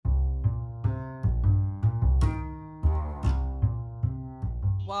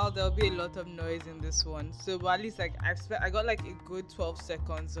While there'll be a lot of noise in this one, so but at least like I got like a good 12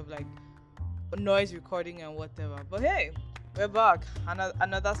 seconds of like noise recording and whatever. But hey, we're back.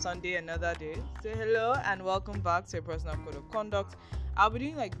 Another Sunday, another day. Say hello and welcome back to a personal code of conduct. I'll be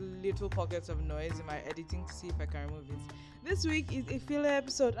doing like little pockets of noise in my editing to see if I can remove it. This week is a filler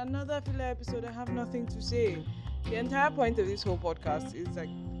episode, another filler episode. I have nothing to say. The entire point of this whole podcast is like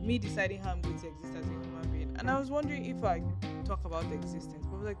me deciding how I'm going to exist as a human being. And I was wondering if I talk about existence.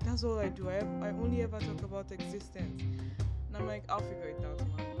 But I was like, that's all I do. I only ever talk about existence. And I'm like, I'll figure it out,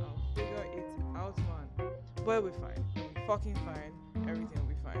 man. I'll figure it out, man. But it'll be fine. It'll be fucking fine. Everything will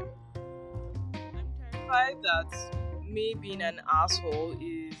be fine. I'm terrified that me being an asshole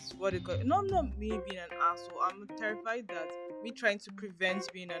is what it got. Not me being an asshole. I'm terrified that me trying to prevent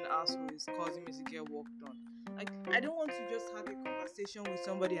being an asshole is causing me to get work done. Like, I don't want to just have a conversation with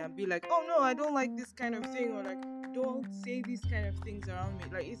somebody and be like, oh no, I don't like this kind of thing, or like, don't say these kind of things around me.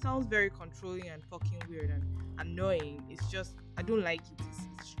 Like, it sounds very controlling and fucking weird and annoying. It's just, I don't like it.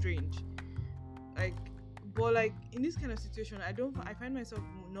 It's strange. Like, but like in this kind of situation, I find myself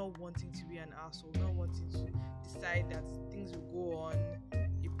not wanting to be an asshole, not wanting to decide that things will go on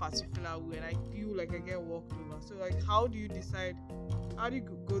a particular way, and I feel like I get walked over. So like, how do you decide? How do you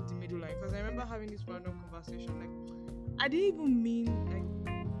go the middle line? Because I remember having this random conversation. Like, I didn't even mean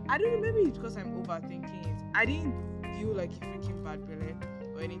like, I don't know. Maybe it's because I'm overthinking it. I didn't feel like a freaking bad belly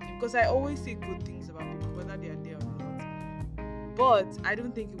or anything, because I always say good things about people, whether they are there or not. But I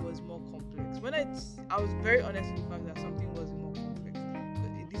don't think it was more complex. When I was very honest with the fact that something was more complex.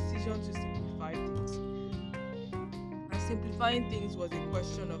 The decision to simplify things. And simplifying things was a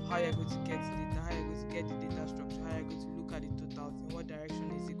question of how you're going to get the data, how you're going to get the data structure, how you're going to look at the totals, in what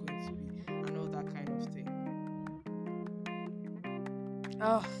direction is it going to be, and all that kind of thing.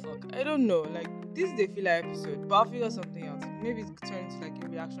 Ah, fuck. I don't know. Like, this is the filler episode, but I'll figure something out. Maybe it's turns like a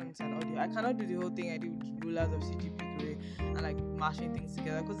reaction into an audio. I cannot do the whole thing I did with rulers of CGP Grey and like mashing things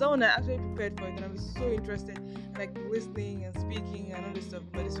together, because that one I actually prepared for it and I was so interested in like listening and speaking and all this stuff.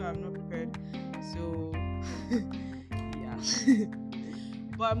 But this one I'm not prepared. So, yeah.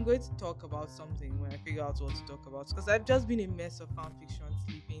 But I'm going to talk about something when I figure out what to talk about, because I've just been a mess of fan fiction,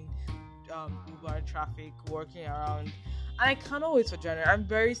 sleeping, Uber traffic, working around, and I cannot wait for January. I'm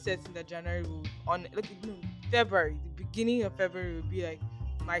very certain that January will February, the beginning of February will be like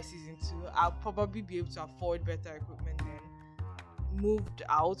my season 2. I'll probably be able to afford better equipment then. Moved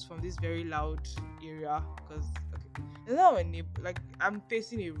out from this very loud area, because it's not a neighbor. Like, I'm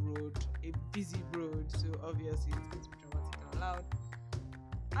facing a road, a busy road, so obviously it's going to be dramatic and loud.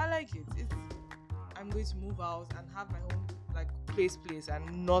 I like it. I'm going to move out and have my own like place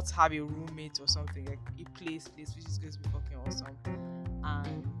and not have a roommate or something, like a place, which is going to be fucking awesome.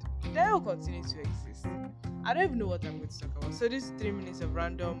 And that will continue to exist. I don't even know what I'm going to talk about. So this is 3 minutes of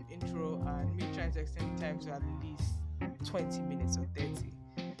random intro and me trying to extend the time to at least 20 minutes or 30.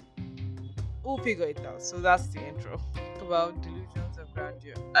 We'll figure it out. So that's the intro. Talk about delusions of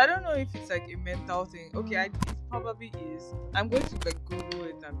grandeur. I don't know if it's like a mental thing. Okay, it probably is. I'm going to like Google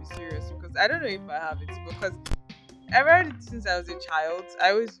it and be serious, because I don't know if I have it, because I've heard it since I was a child.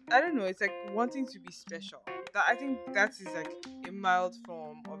 I don't know, it's like wanting to be special. I think that is like a mild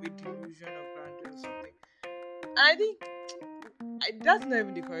form of a delusion of grandeur or something. And I think that's not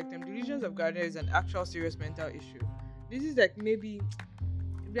even the correct term. Delusions of grandeur is an actual serious mental issue. This is like maybe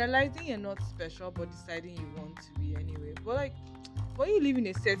realizing you're not special, but deciding you want to be anyway. But like, when you live in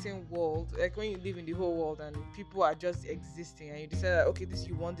a certain world, like when you live in the whole world and people are just existing, and you decide that, okay,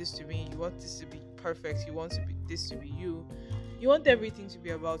 you want this to be, you want this to be perfect, you want this to be you want everything to be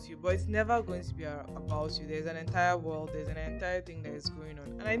about you, but it's never going to be about you. There's an entire world, there's an entire thing that is going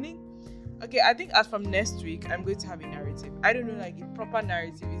on. And I think as from next week, I'm going to have a narrative. I don't know, like a proper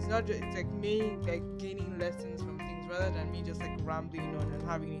narrative. It's not just, it's like me like gaining lessons from things, rather than me just like rambling on and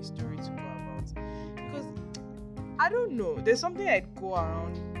having a story to go about. Because I don't know, there's something I'd go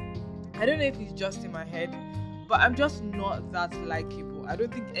around. I don't know if it's just in my head, but I'm just not that likable. I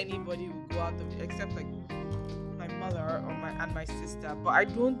don't think anybody will go out of it, except like my mother or my sister. But I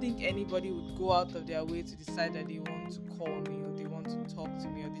don't think anybody would go out of their way to decide that they want to call me, or they want to talk to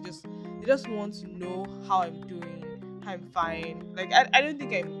me, or they just want to know how I'm doing, how I'm fine. Like, I don't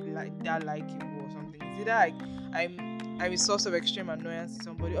think I'm like that likable or something. It's either like I'm a source of extreme annoyance to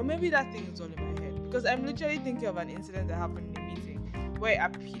somebody, or maybe that thing is all in my head. Because I'm literally thinking of an incident that happened in a meeting where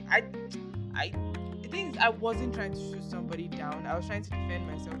the thing is, I wasn't trying to shoot somebody down. I was trying to defend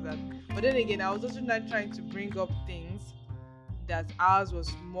myself. But then again, I was also not trying to bring up things that ours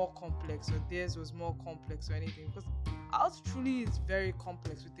was more complex or theirs was more complex or anything. Because ours truly is very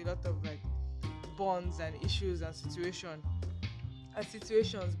complex, with a lot of like bonds and issues and situation. at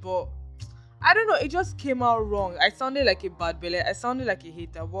situations, but I don't know, it just came out wrong. I sounded like a bad belly. I sounded like a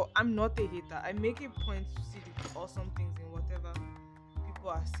hater, but I'm not a hater. I make a point to see the awesome things in whatever people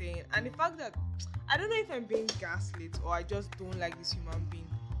are saying. And the fact that I don't know if I'm being gaslit or I just don't like this human being.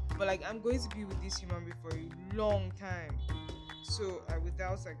 But like I'm going to be with this human being for a long time. So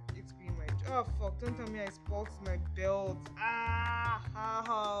without like it's being like, oh fuck, don't tell me I spoiled my belt.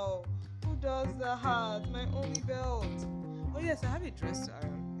 How? Who does that? My only belt. Oh yes, I have a dress to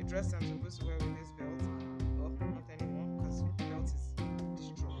iron. A dress I'm supposed to wear with this belt. Well, not anymore because the belt is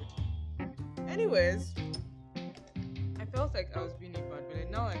destroyed. Anyways, I felt like I was being a bad belly.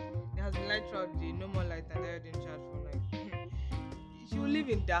 Now like there has been light throughout the day, no more light, and I didn't charge phone. Like she will live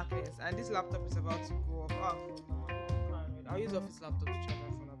in darkness, and this laptop is about to go off. I'll use office laptop to charge my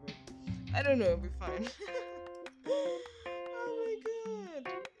phone a bit. I don't know, it'll be fine. Oh my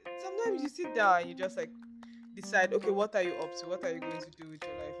god. Sometimes you sit down and you just like decide, okay, what are you up to? What are you going to do with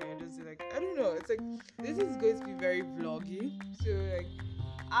your life? And you're just like, I don't know. It's like this is going to be very vloggy. So like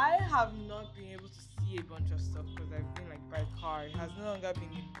I have not been able to see a bunch of stuff because I've been like by car. It has no longer been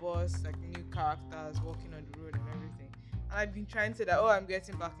a bus, like new characters walking on the road and everything. And I've been trying to say that, oh, I'm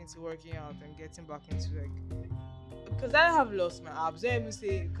getting back into working out and getting back into like, because I have lost my abs. Don't even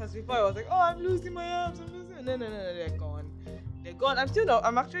say, because before I was like, oh, I'm losing my abs, I'm losing. No, they're gone. They're gone. I'm still not,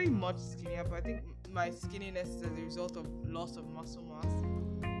 I'm actually much skinnier, but I think my skinniness is as a result of loss of muscle mass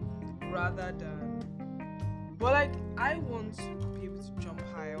rather than, but like, I want to be able to jump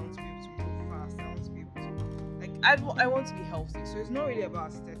high, I want to be able to move fast, I want to be able to, like, I want to be healthy. So it's not really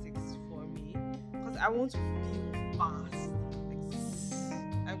about aesthetics for me, because I want to feel fast. Like,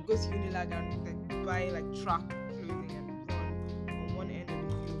 I go to Unilag and like buy like track clothing and run on one end of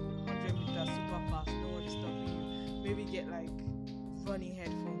the field, 100 meters super fast, no one is stopping you. Maybe get like running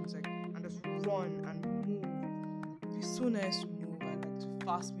headphones, like, and just run and move. It'd be so nice to move and like to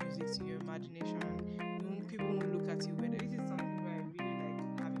fast music to your imagination. And people won't look at you weird. This is something where I really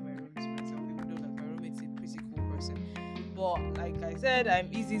like having my room to myself. People don't like my roommate's a pretty cool person. But like I said, I'm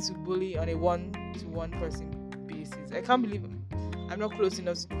easy to bully on a one-to-one person basis. I can't believe I'm not close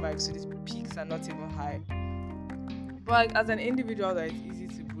enough to the mic, so these peaks are not even high. But like as an individual that it's easy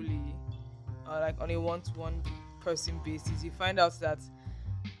to bully, like on a one-to-one person basis, you find out that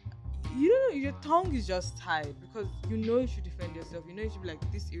you don't know, your tongue is just tied because you know you should defend yourself, you know you should be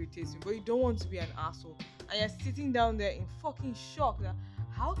like, this irritates me, but you don't want to be an asshole, and you're sitting down there in fucking shock that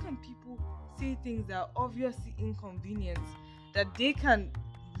how can people say things that are obviously inconvenient that they can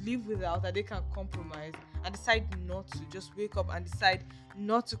live without, that they can compromise, and decide not to just wake up and decide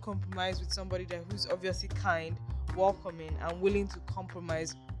not to compromise with somebody that who's obviously kind, welcoming, and willing to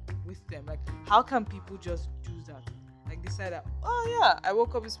compromise with them. Like, how can people just do that? Like, decide that, oh yeah, I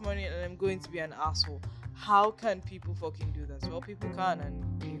woke up this morning and I'm going to be an asshole. How can people fucking do that? Well, people can,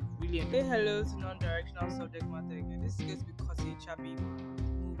 and they really say hello to non-directional subject matter again. This is going to be cutting, chappy,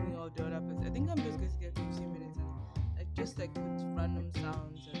 moving all the other person. I think I'm just going to get 15 minutes and like just like put random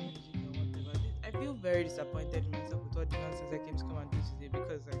sounds and music and whatever. I feel very disappointed in myself with all the nonsense I came to come and do today,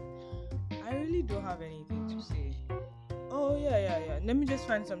 because like I really don't have anything to say. Oh yeah. Let me just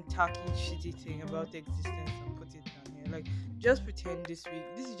find some tacky shitty thing about existence and put it down here. Like, just pretend this week.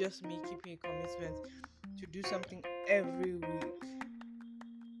 This is just me keeping a commitment to do something every week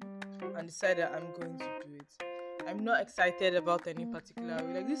and decide that I'm going to do it. I'm not excited about any particular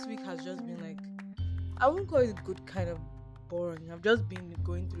week. Like, this week has just been like, I wouldn't call it good, kind of boring. I've just been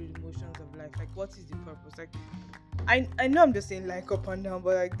going through the motions of life. Like, what is the purpose? Like, I know I'm just saying like up and down,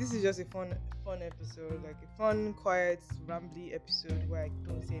 but like this is just a fun episode, like a fun, quiet, rambly episode where I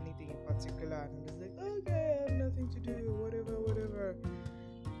don't say anything in particular, and I'm just like, okay, I have nothing to do, whatever.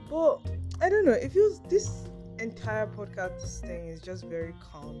 But I don't know, it feels, this entire podcast thing is just very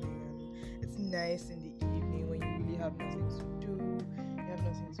calming, and it's nice in the evening when you really have nothing to do, you have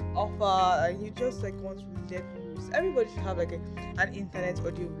nothing to offer, and you just like want to let loose. Everybody should have like an internet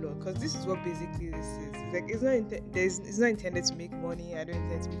audio blog, because this is what basically this is. It's like it's not intended to make money. I don't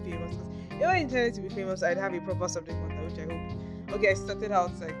intend to be famous. If I intended to be famous, I'd have a proper subject matter, which I hope. Okay, I started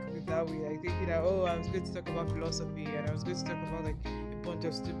out like with that way, like thinking that, oh, I was going to talk about philosophy and I was going to talk about like a bunch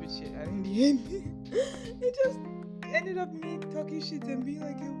of stupid shit, and in the end it just ended up me talking shit and being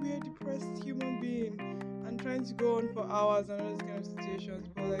like a weird depressed human being and trying to go on for hours and all those kind of situations.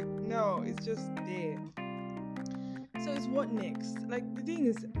 But like, no, it's just there. So it's what next? Like, the thing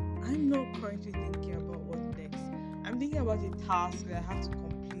is, I'm not currently thinking about what next. I'm thinking about a task that I have to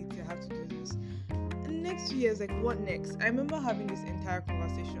complete, I have to do this. And the next 2 years, like, what next? I remember having this entire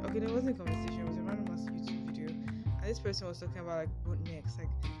conversation. Okay, there wasn't a conversation, it was a random ass YouTube video. And this person was talking about, like, what next?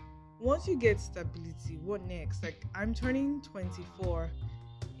 Like, once you get stability, what next? Like, I'm turning 24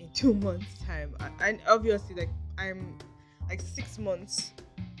 in 2 months' time, and obviously, like, I'm like 6 months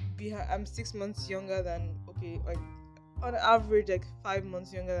behind. I'm 6 months younger than, okay, like on average, like 5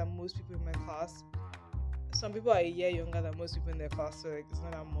 months younger than most people in my class. Some people are a year younger than most people in their class, so like it's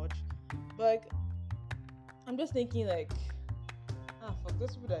not that much. But like, I'm just thinking like, fuck,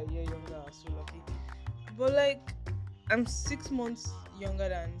 those people that are a year younger are so lucky. But like, I'm 6 months younger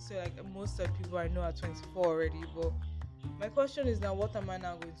than, so like most of the people I know are 24 already. But my question is now, what am I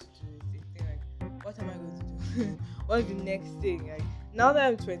now going to do? Is the thing, like, what am I going to do? What's the next thing? Like, now that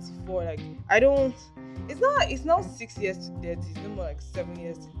I'm 24, like, I don't. It's not 6 years to 30. It's no more like 7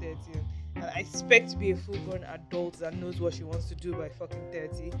 years to 30. And I expect to be a full-grown adult that knows what she wants to do by fucking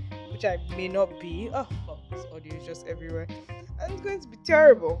 30, which I may not be. Oh fuck, this audio is just everywhere, and it's going to be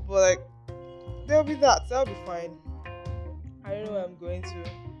terrible. But like, there'll be that. So that'll be fine. I don't know where I'm going to.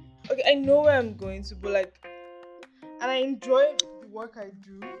 Okay, I know where I'm going to, but like, and I enjoy the work I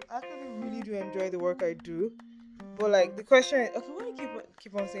do. I actually really do enjoy the work I do. But like, the question is, okay, why do you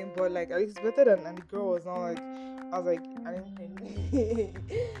keep on saying but, like, at least it's better than, and the girl was not like, I was like, I didn't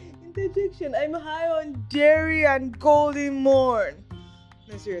interjection. I'm high on dairy and golden morn.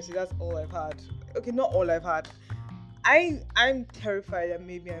 No, seriously, that's all I've had. Okay, not all I've had. I'm terrified that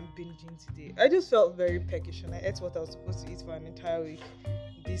maybe I'm binging today. I just felt very peckish and I ate what I was supposed to eat for an entire week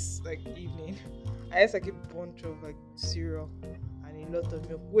this like evening. I ate like a bunch of like cereal and a lot of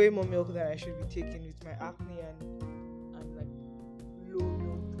milk, way more milk than I should be taking with my acne and like low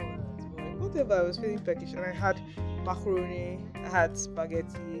milk tolerance. But like, whatever, I was feeling peckish and I had macaroni, I had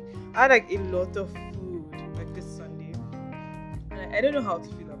spaghetti, I had like a lot of food like this Sunday. And I don't know how to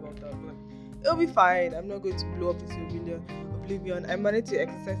feel about that, but it'll be fine. I'm not going to blow up into oblivion. I managed to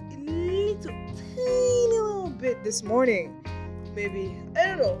exercise a tiny little bit this morning. Maybe. I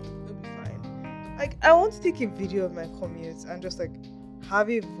don't know. It'll be fine. Like, I want to take a video of my commute and just like have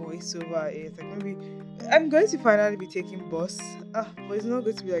a voice over it. Like, maybe I'm going to finally be taking bus. But it's not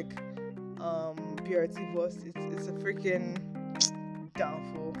going to be like BRT bus. It's a freaking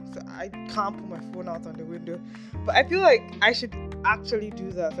downfall. So I can't put my phone out on the window. But I feel like I should actually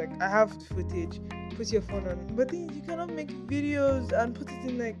do that. Like, I have footage. Put your phone on. But then you cannot make videos and put it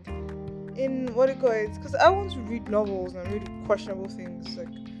in like in what do you call it? Because I want to read novels and read questionable things like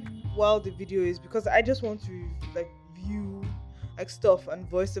while the video is, because I just want to like view like stuff and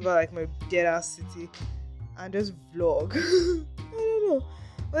voice over like my dead ass city and just vlog. I don't know.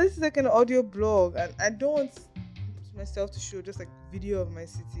 But this is like an audio blog and I don't want myself to show just like video of my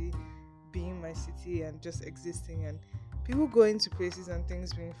city being my city and just existing and people going to places and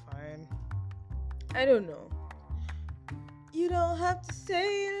things being fine. I don't know. You don't have to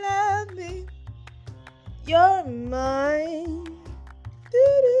say you love me. You're mine.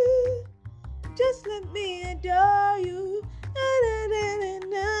 Doo-doo. Just let me adore you.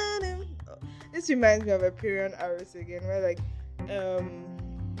 This reminds me of a Perion Aris again, where like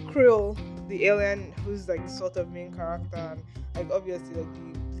Krill, the alien who's like sort of main character, and like obviously like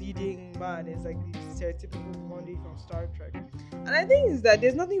the leading man is like the stereotypical Monday from Star Trek. And I think is that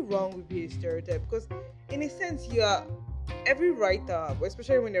there's nothing wrong with being a stereotype, because in a sense every writer,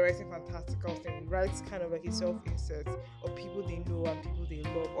 especially when they're writing fantastical things, writes kind of like a self-insert of people they know and people they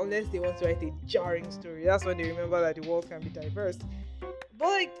love, unless they want to write a jarring story. That's when they remember that the world can be diverse. But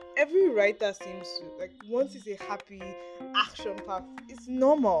like every writer seems to like, once it's a happy action pack, it's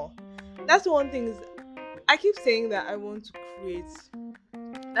normal. That's one thing is I keep saying that I want to create.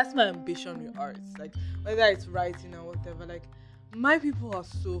 That's my ambition with art. Like whether it's writing or whatever. Like my people are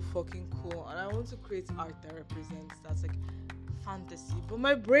so fucking cool, and I want to create art that represents that's like fantasy. But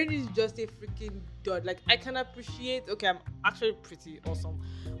my brain is just a freaking dud. Like I can appreciate. Okay, I'm actually pretty awesome,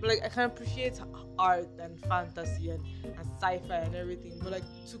 but like I can appreciate art and fantasy and sci-fi and everything. But like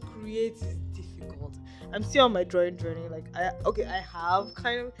to create is difficult. I'm still on my drawing journey. Like I have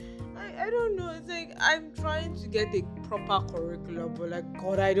kind of. I don't know. It's like I'm trying to get a proper curriculum, but like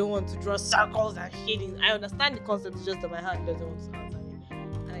God, I don't want to draw circles and shading. I understand the concept. It's just that my hand doesn't want to answer me,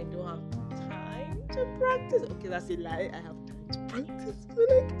 and I don't have time to practice. Okay, that's a lie. I have time to practice, but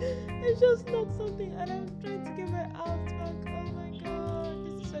like it's just not something. And I'm trying to get my art back. Oh my God,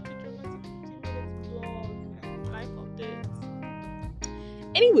 this is such a dramatic 15-minute vlog. Life updates.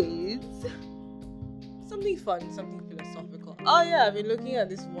 Anyways, something fun, something philosophical. Oh yeah, I've been looking at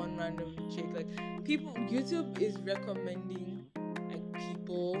this one random chick. Like YouTube is recommending like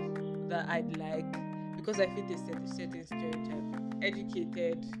people that I'd like because I fit a certain stereotype.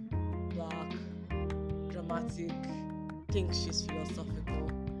 Educated, black, dramatic, thinks she's philosophical,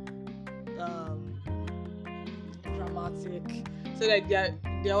 dramatic. So like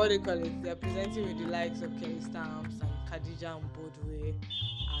They're what they call it. They're presenting with the likes of Kelly Stamps and Khadija and Bodwe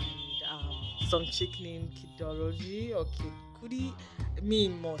and some chick named Kidology or Kid Kudi, me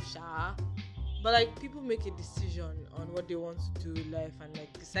Mosha. But like people make a decision on what they want to do in life and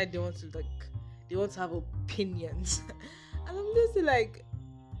like decide they want to have opinions. And I'm just like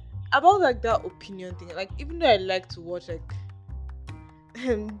about like that opinion thing. Like even though I like to watch like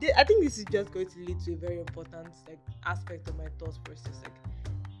I think this is just going to lead to a very important like aspect of my thought process. Like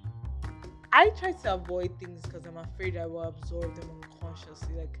I try to avoid things because I'm afraid I will absorb them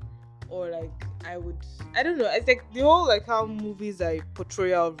unconsciously, like, or like I don't know. It's like the whole like how movies are a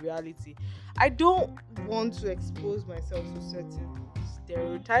portrayal of reality. I don't want to expose myself to certain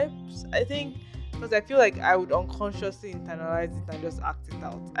stereotypes. I think because I feel like I would unconsciously internalize it and just act it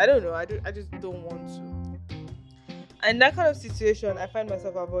out. I don't know. I just don't want to. And in that kind of situation, I find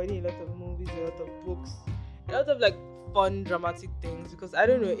myself avoiding a lot of movies, a lot of books, a lot of like fun dramatic things because I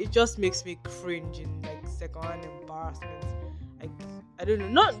don't know, it just makes me cringe in like secondhand embarrassment. Like I don't know,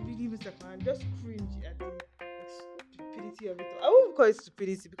 not really even secondhand, just cringe at the like, stupidity of it all. I won't call it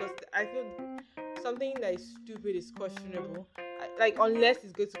stupidity because I feel something that is stupid is questionable. Like unless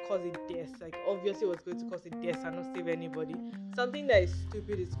it's going to cause a death, like obviously what's going to cause a death and not save anybody. Something that is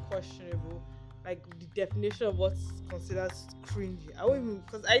stupid is questionable. Like the definition of what's considered cringy. I won't even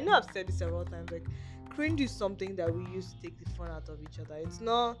because I know I've said this several times. Like cringe is something that we use to take the fun out of each other. It's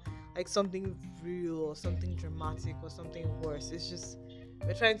not like something real or something dramatic or something worse. It's just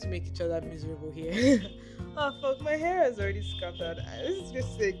we're trying to make each other miserable here. Oh fuck, my hair is already scattered. This is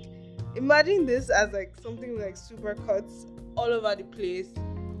just sick. Imagine this as like something like super cuts all over the place,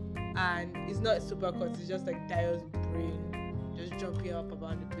 and it's not super cuts. It's just like Dio's brain just jumping up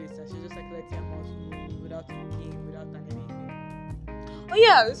around the place, and she's just like letting her mouth move without thinking, without anything. Oh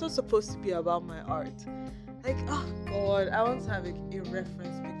yeah, this was supposed to be about my art. Like, oh god, I want to have a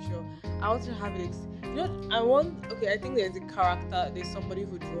reference picture. I want to have it. I think there's a character. There's somebody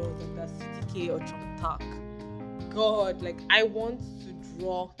who draws like that CTK or Chomtak. God, like I want to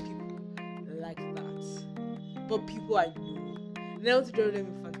draw people like that, but people I know. And I want to draw them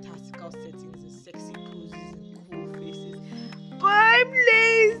in fantastical settings and sexy poses and cool faces. But I'm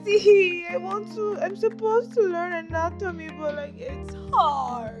lazy. I'm supposed to learn anatomy, but like it's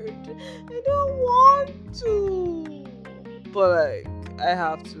hard. I don't want to. But like I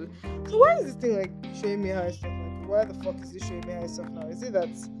have to. So why is this thing like showing me how I stuff? Like why the fuck is it showing me how I stuff now? Is it that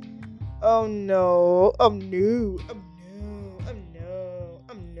oh no.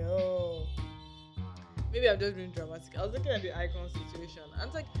 Maybe I'm just being dramatic. I was looking at the icon situation and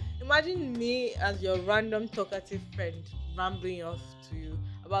it's like imagine me as your random talkative friend rambling off to you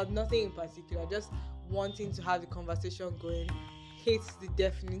about nothing in particular, just wanting to have the conversation going, hates the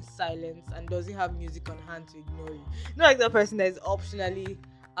deafening silence and doesn't have music on hand to ignore you. Not like that person that is optionally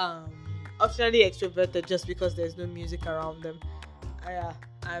extroverted just because there's no music around them.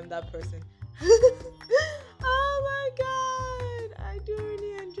 I'm that person. Oh my god, I do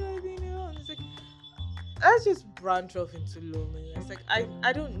really enjoy being alone. It's like let's just branch off into loneliness. Like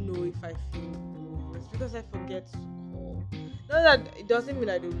I don't know if I feel loneliness because I forget to call. Not that it doesn't mean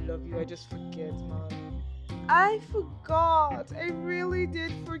I don't love you, I just forget, man. I forgot. I really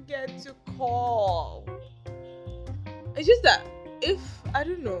did forget to call. It's just that I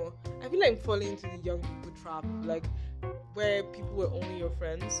don't know, I feel like I'm falling into the young people trap, like where people were only your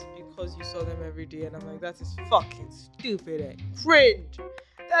friends because you saw them every day, and I'm like, that is fucking stupid and cringe.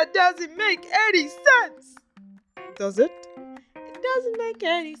 That doesn't make any sense. Does it? It doesn't make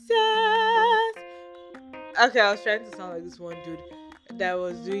any sense. Okay, I was trying to sound like this one dude that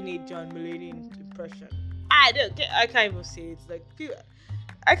was doing a John Mulaney impression. I can't even say it. It's like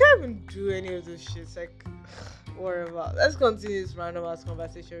I can't even do any of those shits. Like whatever. Let's continue this random ass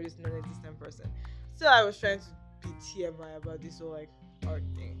conversation with this non-existent person. So I was trying to be TMI about this whole like art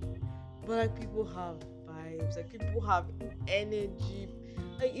thing. But like people have vibes, like people have energy.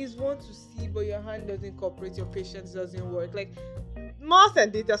 Like it's one to see, but your hand doesn't cooperate, your patience doesn't work. Like math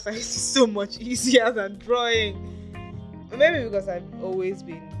and data science is so much easier than drawing. Maybe because I've always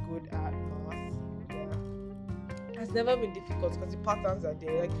been good at math. Yeah. It's never been difficult because the patterns are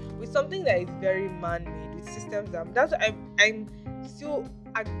there. Like with something that is very man-made, with systems that's why I'm still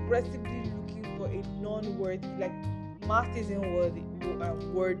aggressively looking for a non-worthy, like math isn't worthy.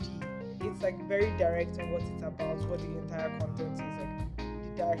 It's like very direct on what it's about, what the entire content is, like the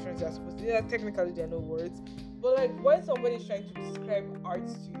directions you're supposed to. Yeah, technically there are no words, but like when somebody's trying to describe art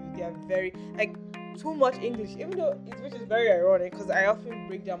to you, they are very like too much English, even though which is very ironic because I often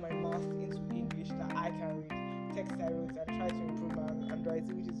break down my math into English that I can read, text I wrote, and try to improve my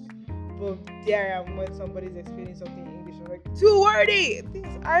handwriting, which is but there I am when somebody's explaining something in English. I'm like, too wordy.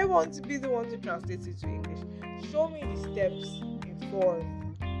 Things I want to be the one to translate it to English. Show me the steps in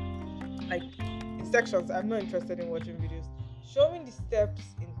form, like in sections. I'm not interested in watching videos. Show me the steps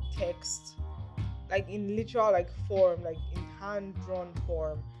in text, like in literal like form, like in hand-drawn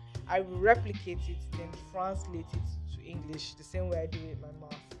form. I will replicate it, then translate it to English the same way I do with my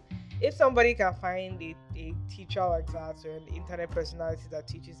math. If somebody can find a teacher like that or an internet personality that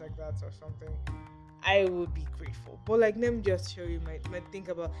teaches like that or something, I would be grateful. But like, let me just show you my think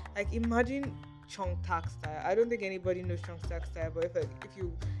about, like, imagine Chong Tak style. I don't think anybody knows Chong Tak style, but if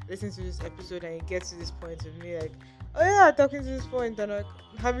you listen to this episode and you get to this point of me like, oh yeah, talking to this point and like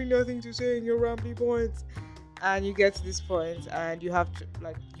having nothing to say in your rambly points, and you get to this point and you have to,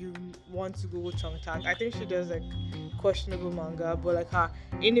 like, you want to go Chong Tak. I think she does like questionable manga, but like her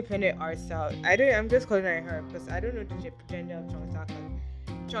independent art style, I'm just calling her because I don't know the gender of Chong Tak.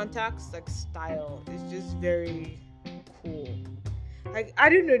 Like, Chong Tak's like style is just very cool. Like, I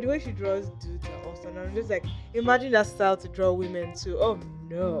don't know, the way she draws dudes are awesome. I'm just like, imagine that style to draw women too. Oh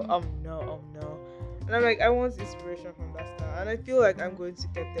no. And I'm like, I want inspiration from that style, and I feel like I'm going to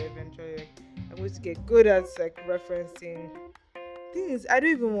get there eventually. Like, I'm going to get good at like referencing things. I don't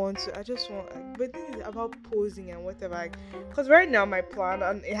even want to. I just want. Like, but this is about posing and whatever. Like, because right now my plan,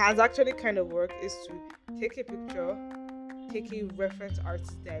 and it has actually kind of worked, is to take a picture, take a reference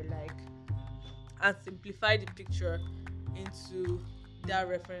artist that I like, and simplify the picture into that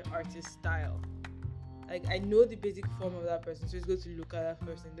reference artist style. Like, I know the basic form of that person, so it's going to look at that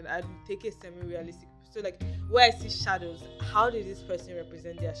person. Then I'd take a semi-realistic. So like, where I see shadows, how did this person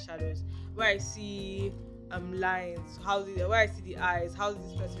represent their shadows? Where I see lines, where I see the eyes, how does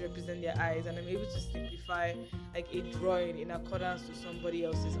this person represent their eyes? And I'm able to simplify like a drawing in accordance to somebody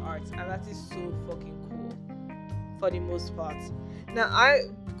else's art, and that is so fucking cool for the most part. Now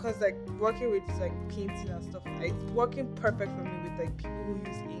because like working with like painting and stuff, it's working perfect for me with like people who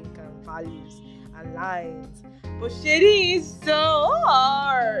use ink and values and lines. But shading is so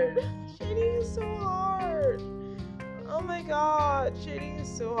hard. Shading is so hard. Oh my god, shading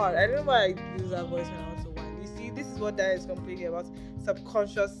is so hard. I don't know why I use that voice when I want to whine. You see, this is what that is completely about.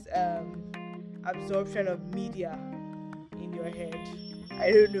 Subconscious absorption of media in your head.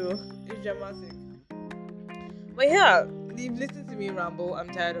 I don't know. It's dramatic. But yeah, you've listened to me ramble. I'm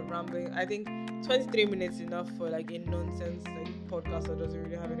tired of rambling. I think 23 minutes enough for like a nonsense like podcast that doesn't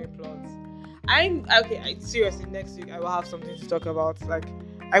really have any plots. Seriously, next week I will have something to talk about. Like,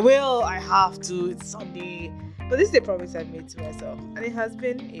 I have to. It's Sunday. But this is a promise I've made to myself, and it has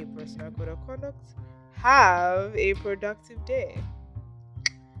been a personal code of conduct. Have a productive day.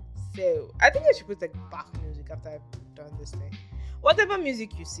 So I think I should put like back music after I've done this thing. Whatever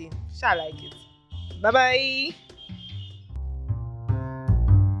music you see, shall like it. Bye bye.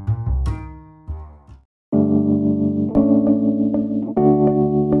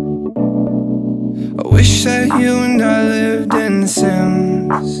 I wish that you and I lived in The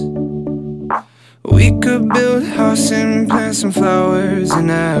Sims. We could build a house and plant some flowers and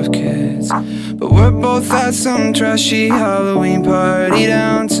have kids, but we're both at some trashy Halloween party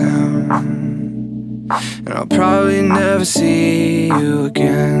downtown, and I'll probably never see you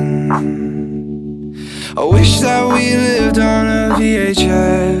again. I wish that we lived on a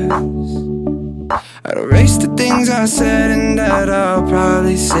VHS. I'd erase the things I said and that I'll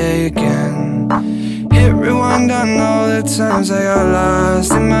probably say again. Hit rewind on all the times I got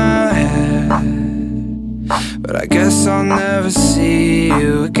lost in my head, but I guess I'll never see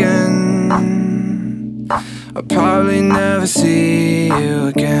you again. I'll probably never see you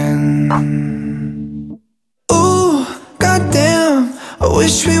again. Ooh, goddamn, I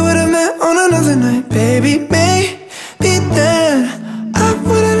wish we would've met on another night, baby. Maybe then I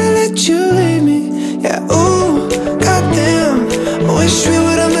wouldn't let you leave me. Yeah, ooh, goddamn, I wish we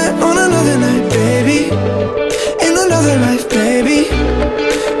would've met on another night, baby. In another life, baby.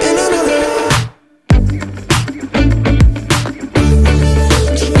 In another life.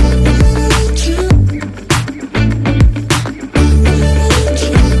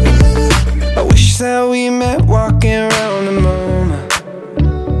 I wish that we met walking around the moment.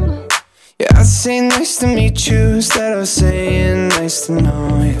 Yeah, I'd say nice to meet you instead of saying nice to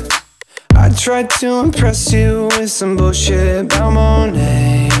know you. I tried to impress you with some bullshit about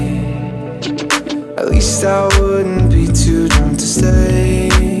Monet. At least I wouldn't be too drunk to stay,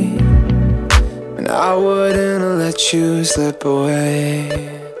 and I wouldn't have let you slip away.